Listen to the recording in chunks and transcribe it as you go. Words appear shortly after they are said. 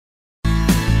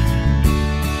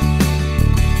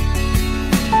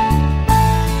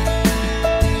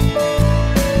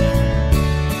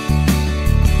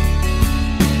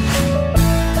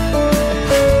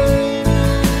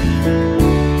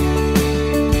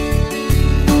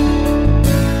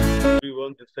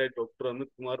everyone. This is Dr. Amit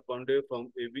Kumar Pandey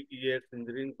from ABES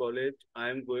Engineering College. I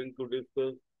am going to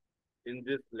discuss in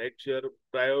this lecture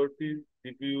priority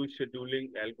CPU scheduling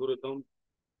algorithm.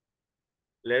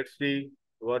 Let's see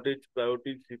what is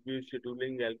priority CPU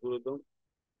scheduling algorithm.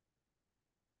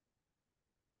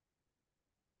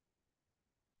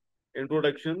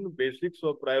 Introduction, basics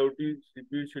of priority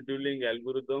CPU scheduling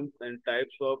algorithms and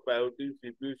types of priority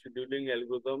CPU scheduling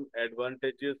algorithm,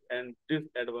 advantages and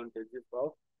disadvantages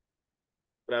of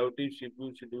priority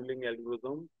CPU scheduling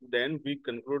algorithm. Then we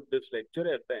conclude this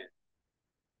lecture at the end.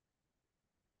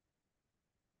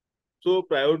 So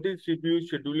priority CPU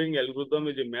scheduling algorithm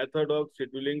is a method of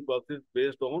scheduling process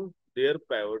based on their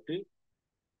priority.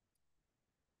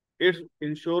 It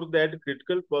ensures that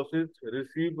critical process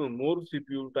receive more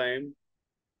CPU time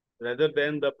rather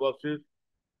than the process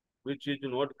which is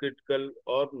not critical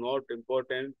or not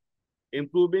important,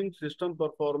 improving system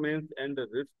performance and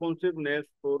responsiveness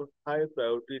for high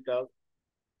priority tasks.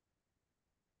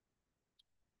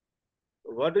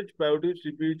 What is priority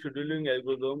CPU scheduling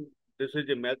algorithm? This is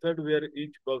a method where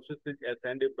each process is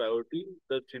assigned a priority.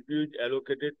 The CPU is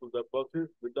allocated to the process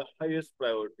with the highest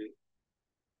priority.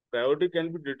 Priority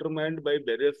can be determined by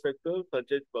various factors such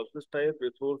as process type,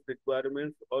 resource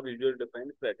requirements, or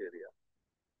user-defined criteria.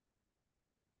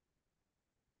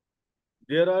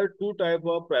 There are two types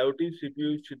of priority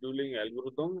CPU scheduling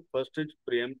algorithm. First is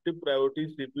preemptive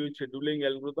priority CPU scheduling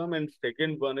algorithm, and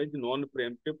second one is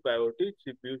non-preemptive priority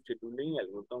CPU scheduling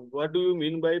algorithm. What do you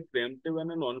mean by preemptive and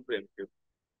non-preemptive?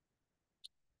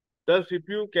 The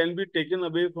CPU can be taken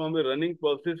away from a running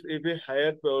process if a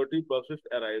higher priority process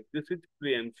arrives. This is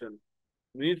preemption.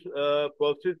 Means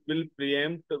process will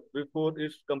preempt before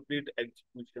its complete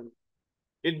execution.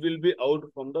 It will be out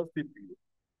from the CPU.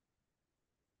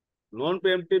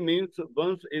 Non-preemptive means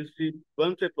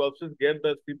once a process gets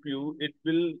the CPU, it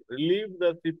will relieve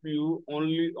the CPU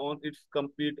only on its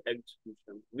complete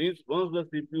execution. Means once the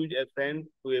CPU is assigned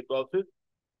to a process,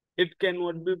 it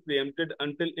cannot be preempted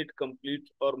until it completes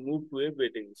or moves to a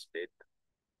waiting state.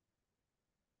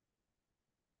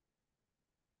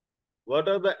 What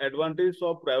are the advantages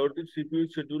of priority CPU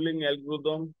scheduling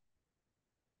algorithm?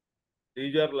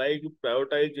 These are like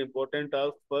prioritize important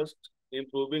tasks first,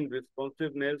 improving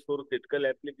responsiveness for critical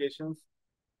applications,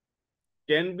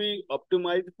 can be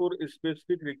optimized for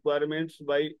specific requirements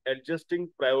by adjusting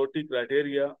priority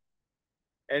criteria.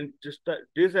 And just the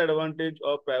disadvantage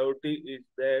of priority is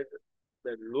that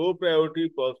the low priority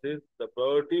process, the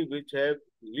priority which has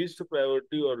least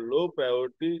priority or low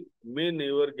priority may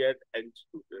never get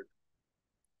executed.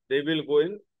 They will go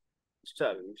in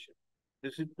starvation.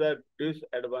 This is the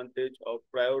disadvantage of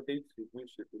priority CPU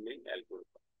scheduling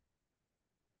algorithm.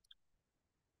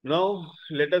 Now,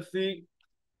 let us see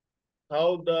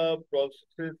how the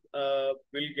processes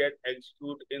will get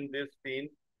executed in this scene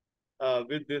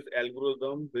with this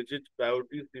algorithm, which is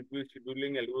priority CPU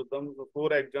scheduling algorithm. So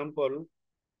for example,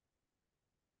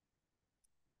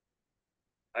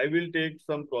 I will take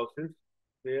some process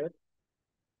here,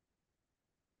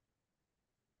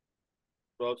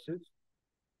 process,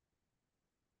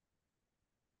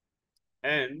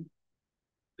 and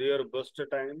their burst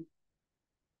time,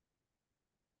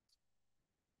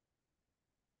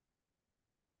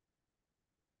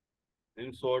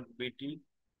 in short BT,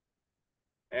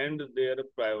 and their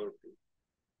priority.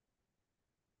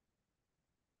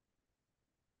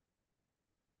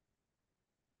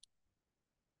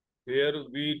 Here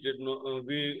we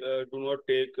do not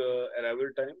take arrival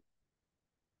time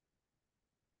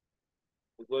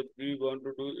because we want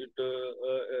to do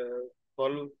it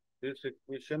solve this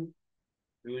equation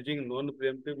using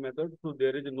non-preemptive method. So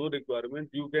there is no requirement.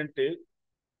 You can take,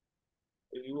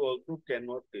 you also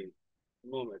cannot take,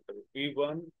 no matter.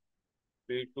 P1,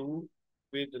 P2,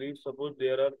 P3, suppose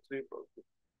there are three processes.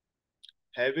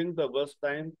 Having the burst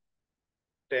time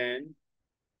 10,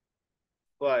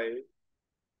 5,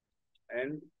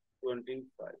 and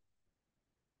 25.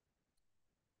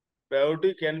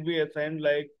 Priority can be assigned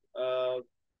like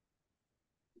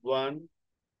 1,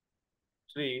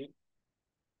 3,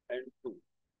 and 2.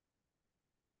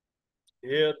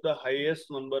 Here the highest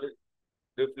number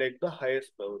reflect the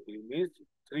highest priority. Means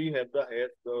 3 have the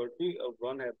highest priority, or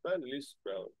 1 have the least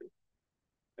priority.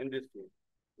 In this way.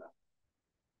 Now,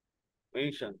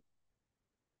 mention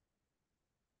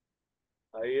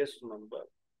highest number.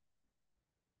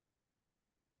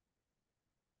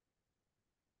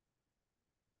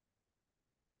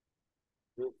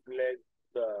 Reflect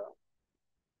the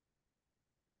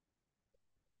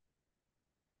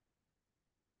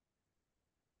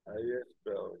highest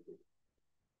priority.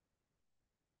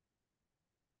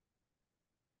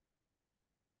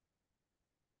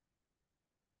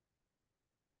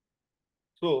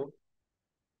 So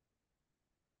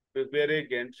prepare a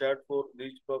Gantt chart for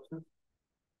this process.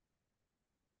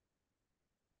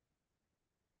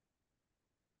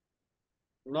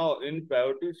 Now in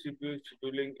priority CPU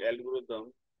scheduling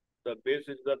algorithm, the base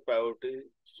is the priority.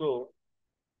 So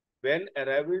when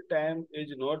arrival time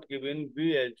is not given,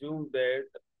 we assume that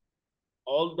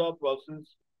all the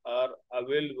processes are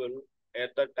available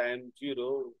at the time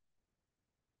 0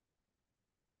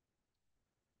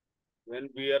 when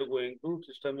we are going to,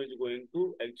 system is going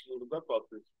to execute the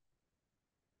process.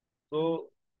 So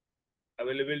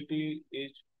availability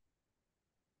is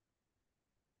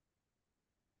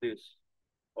this.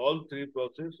 All three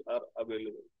processes are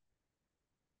available.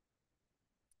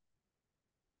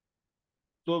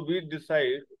 So we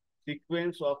decide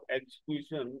sequence of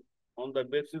execution on the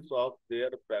basis of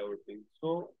their priority.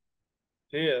 So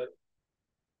here,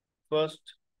 first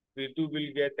P2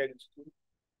 will get executed,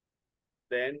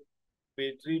 then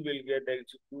P3 will get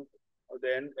executed,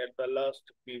 then at the last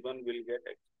P1 will get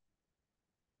executed.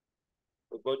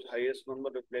 Because highest number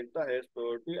reflects the highest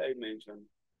priority I mentioned.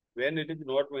 When it is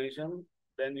not mentioned,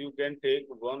 then you can take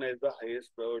 1 as the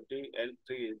highest priority and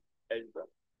 3 as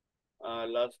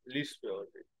the least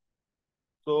priority.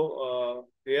 So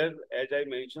here, as I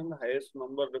mentioned, highest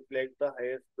number reflects the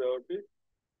highest priority.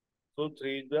 So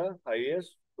 3 is the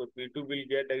highest. So P2 will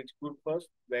get executed first,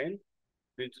 then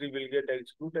P3 will get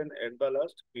executed, and at the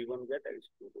last P1 get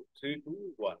executed. 3,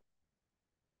 2, 1.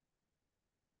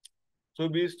 So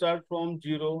we start from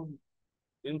 0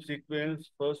 in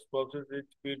sequence. First process is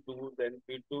P2, then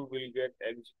P2 will get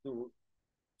executed.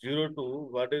 0 to,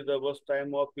 what is the burst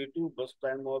time of P2? Burst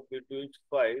time of P2 is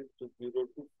 5, so 0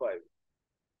 to 5.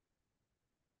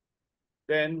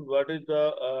 Then what is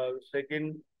the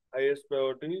second highest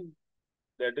priority?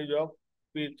 That is of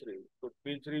P3. So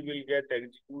P3 will get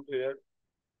executed here.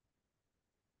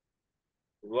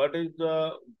 What is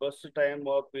the burst time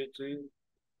of P3?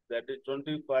 That is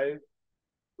 25.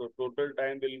 So total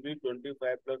time will be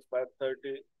 25 plus 5,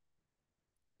 30.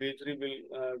 P3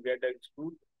 will get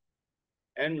executed.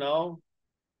 And now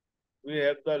we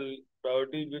have the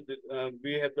priority with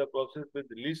we have the process with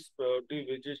least priority,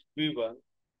 which is P1.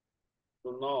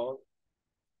 So now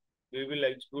we will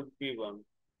execute P1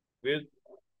 with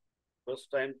first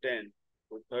time 10.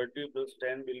 So 30 plus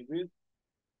 10 will be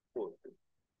 40.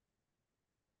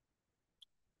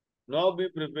 Now we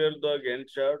prepare the Gantt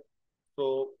chart.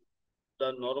 So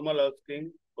the normal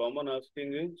asking, common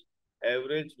asking is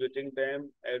average waiting time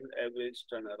and average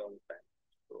turnaround time.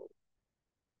 So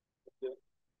okay,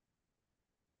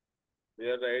 we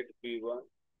are right P1,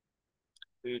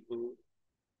 P2,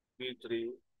 P3,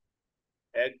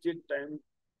 exit time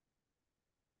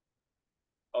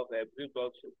of every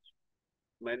process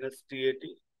minus TAT,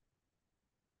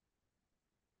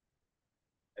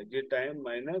 exit time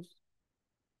minus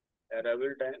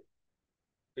arrival time,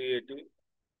 TAT.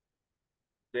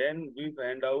 Then we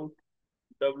find out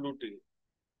WT.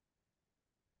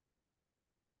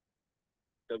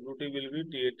 WT will be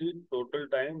TAT, total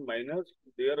time minus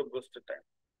their burst time.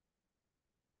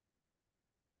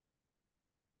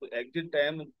 So exit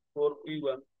time for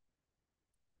P1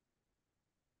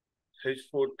 is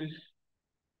 40,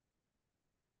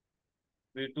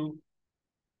 P2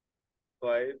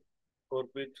 5, for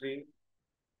P3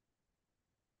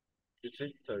 this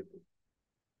is 30.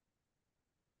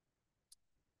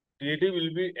 TAT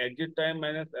will be exit time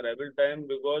minus arrival time,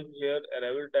 because here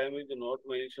arrival time is not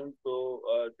mentioned. So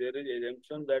there is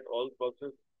assumption that all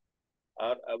processes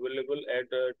are available at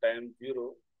time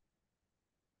 0.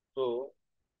 So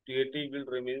TAT will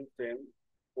remain same,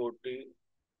 40,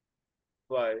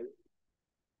 5,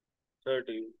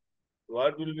 30.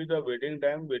 What will be the waiting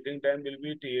time? Waiting time will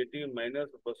be TAT minus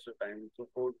burst time. So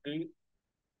 40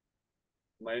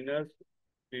 minus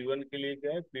P1 के लिए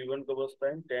क्या है? P1 का burst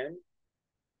time 10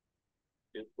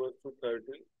 equals to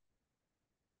 30.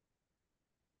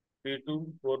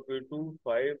 P2 for P2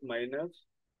 5 minus,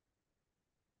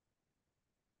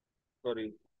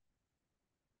 sorry,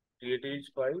 TAT is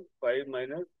 5, 5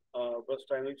 minus burst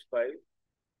time is 5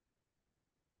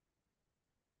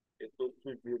 equals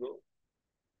to 0,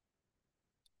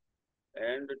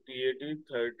 and TAT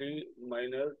 30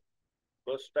 minus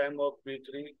burst time of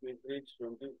P3 is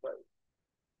 25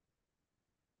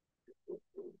 equals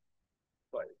to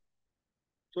 5.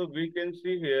 So we can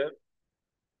see here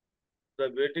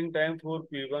the waiting time for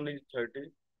P1 is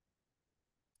 30,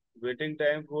 waiting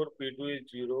time for P2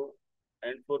 is 0,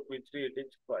 and for P3 it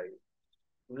is 5.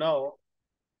 Now,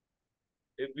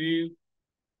 if we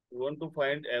want to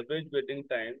find average waiting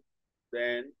time,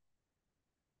 then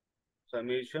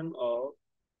summation of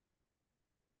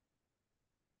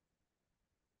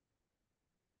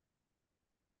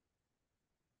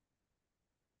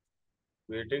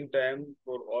waiting time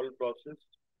for all process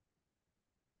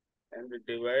and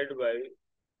divide by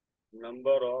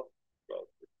number of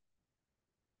process.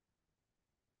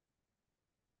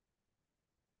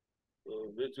 So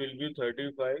which will be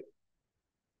 35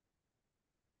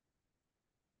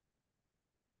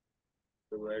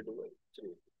 divided by 3.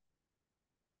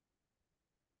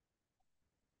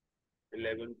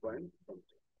 11 point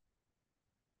something.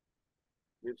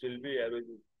 This will be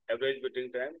average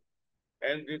waiting time,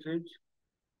 and this is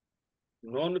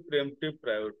non-preemptive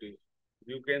priority.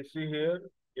 You can see here,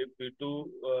 if P2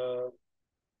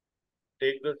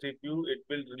 take the CPU, it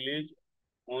will release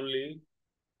only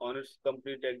on its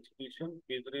complete execution.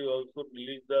 P3 also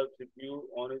release the CPU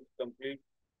on its complete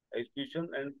execution,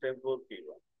 and same for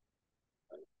P1.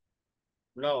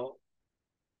 Now,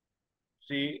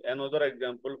 see another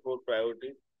example for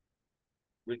priority,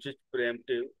 which is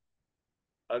preemptive.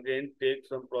 Again, take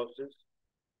some process,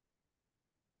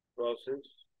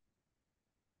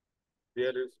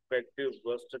 their respective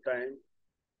burst time,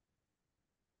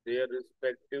 their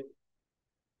respective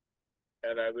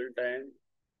arrival time,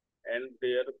 and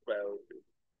their priority.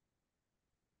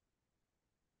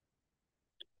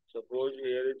 Suppose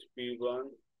here is P1,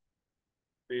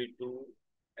 P2,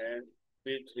 and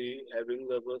P3 having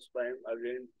the burst time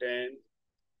again 10,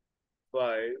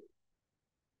 5,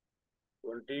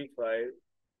 25,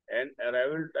 and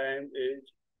arrival time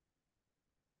is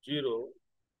 0,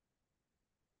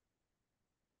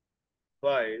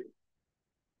 5,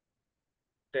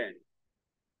 10,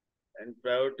 and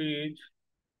priority is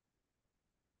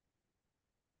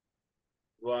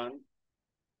 1,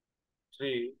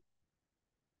 3,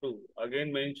 2.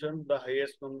 Again mention the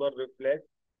highest number reflect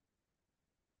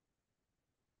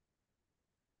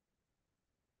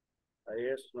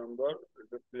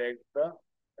the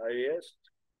highest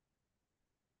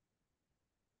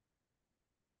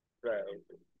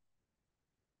priority.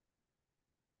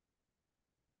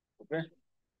 Okay.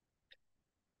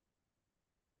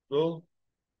 So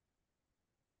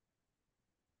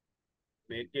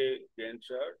make a Gantt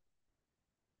chart.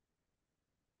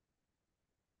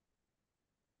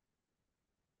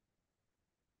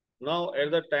 Now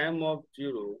at the time of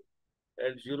 0,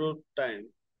 at 0 time,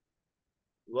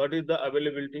 what is the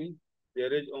availability?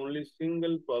 There is only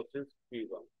single process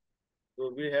P1.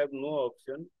 So we have no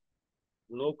option,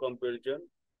 no comparison,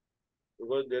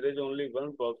 because there is only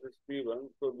one process P1.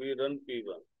 So we run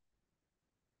P1.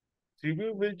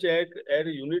 CPU will check at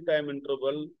a unit time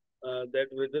interval that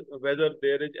whether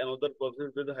there is another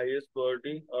process with the highest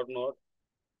priority or not.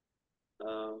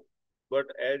 But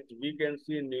as we can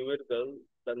see in numerical,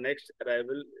 the next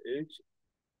arrival is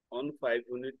on 5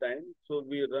 unit time. So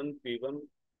we run P1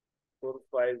 for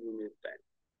 5 unit time.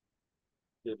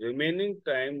 The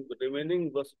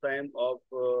remaining bus time of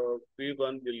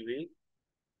P1 will be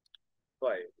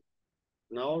 5.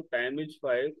 Now time is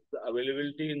 5. The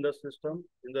availability in the system,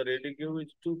 in the ready queue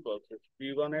is 2 processes,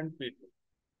 P1 and P2.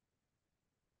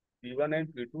 P1 and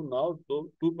P2, now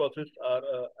two processes are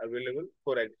available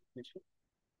for execution.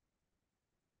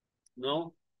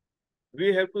 Now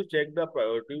we have to check the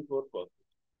priority for process.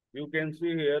 You can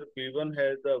see here P1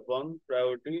 has the 1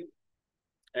 priority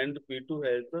and P2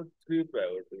 has the 3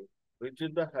 priority. Which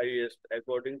is the highest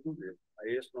according to this?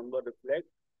 Highest number reflects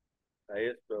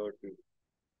highest priority.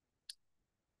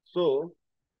 So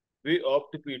we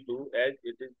opt P2 as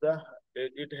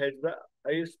it has the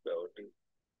highest priority.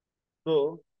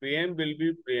 So PM will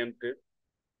be preempted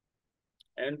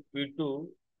and P2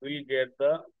 will get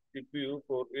the CPU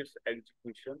for its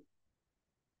execution.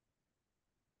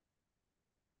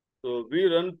 So we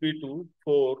run P2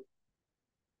 for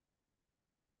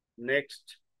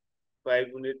next 5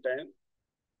 unit time,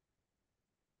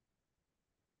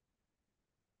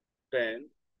 10.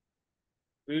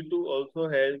 P2 also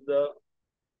has the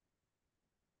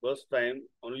burst time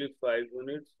only 5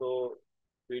 units. So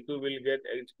P2 will get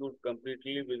executed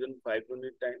completely within 5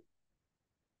 unit time.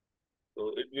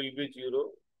 So it will be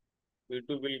 0. P2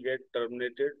 will get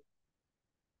terminated.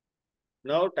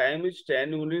 Now time is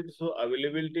 10 units. So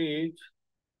availability is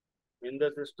in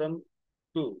the system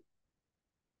 2.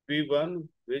 P1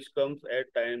 which comes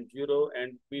at time 0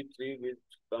 and P3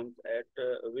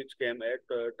 which came at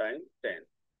time 10.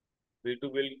 P2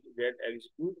 will get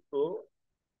executed, so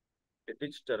it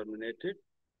is terminated.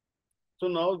 So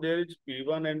now there is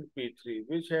P1 and P3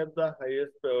 which have the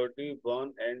highest priority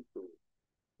 1 and 2.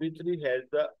 P3 has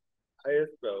the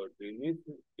highest priority, means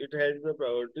it has the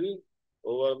priority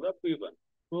over the P1.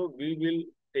 So we will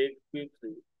take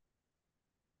P3.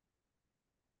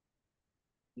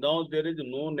 Now there is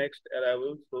no next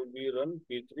arrival, so we run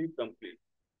P3 complete.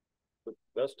 So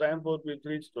first time for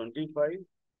P3 is 25.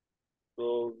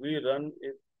 So we run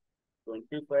it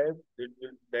 25.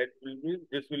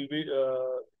 This will be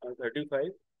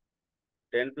 35.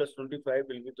 10 plus 25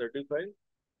 will be 35.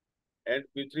 And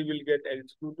P3 will get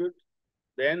executed.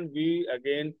 Then we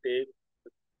again take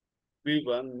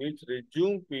P1, means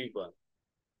resume P1.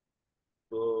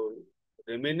 So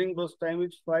remaining bus time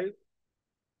is 5.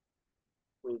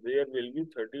 So there will be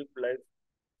 30 plus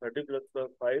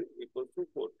 5 equals to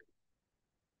 40.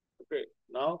 Okay.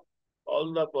 Now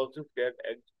all the process get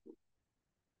executed.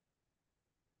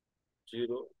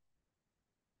 0,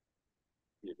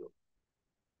 0.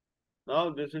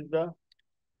 Now this is the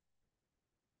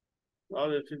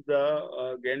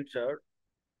Gantt chart.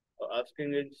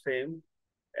 Asking is same.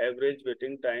 Average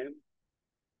waiting time,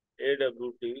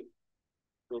 AWT.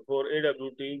 So for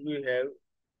AWT we have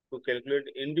to calculate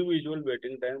individual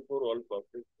waiting time for all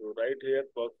process. So right here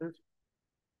process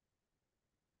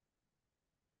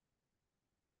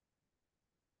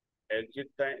exit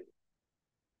time,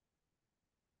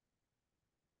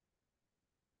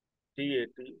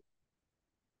 TAT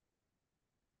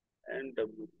and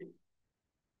WT.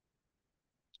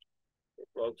 So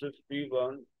process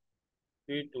P1,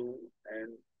 P2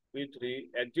 and P3.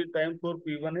 Exit time for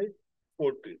P1 is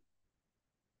 40.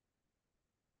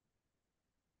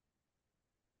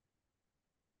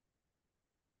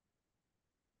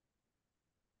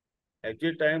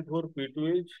 Exit time for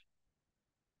P2 is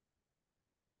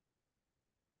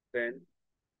 10.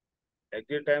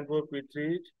 Exit time for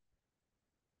P3 is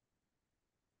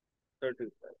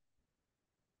 35.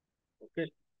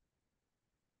 Okay.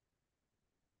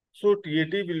 So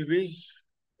TAT will be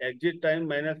exit time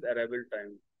minus arrival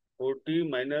time. 40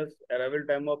 minus arrival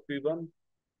time of P1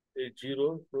 is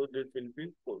 0. So this will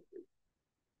be 40.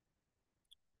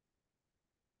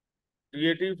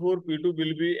 TAT for P2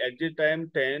 will be exit time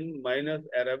 10 minus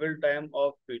arrival time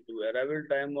of P2. Arrival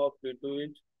time of P2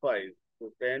 is 5.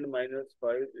 So 10 minus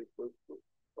 5 equals to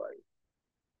 5.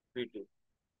 P2.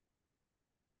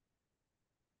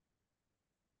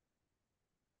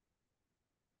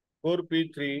 For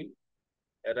P3,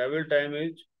 arrival time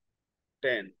is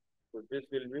 10. So this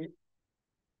will be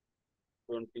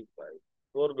 25.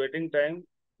 For waiting time,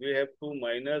 we have to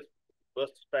minus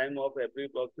first time of every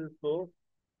process. So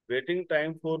waiting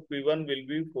time for P1 will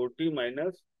be 40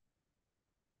 minus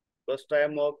first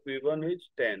time of P1 is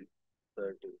 10,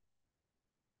 30.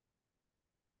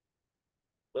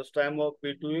 First time of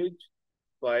P2 is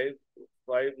 5,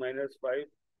 5 minus 5,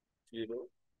 0.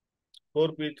 For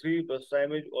P3, first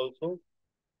time is also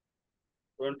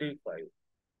 25.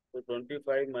 So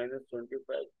 25 minus 25,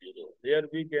 0. Here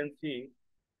we can see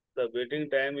the waiting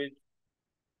time is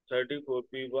 30 for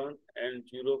P1 and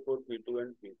 0 for P2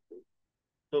 and P3.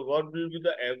 So what will be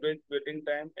the average waiting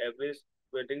time? Average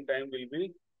waiting time will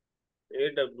be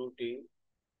AWT.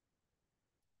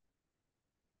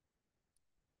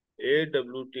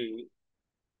 AWT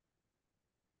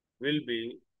will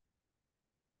be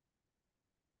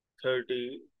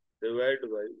 30 divided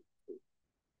by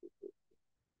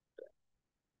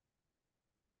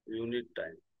unit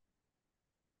time.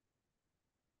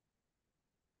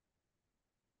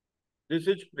 This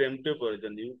is preemptive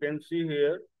version. You can see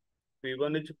here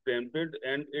P1 is preempted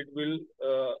and it will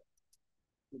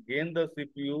gain the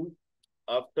CPU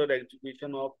after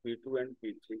execution of P2 and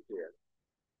P3 here.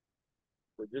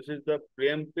 So this is the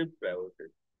preemptive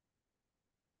priority.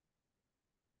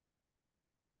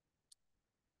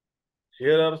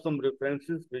 Here are some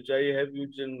references which I have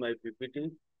used in my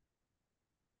PPT.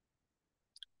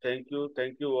 Thank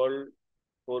you all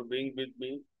for being with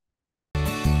me.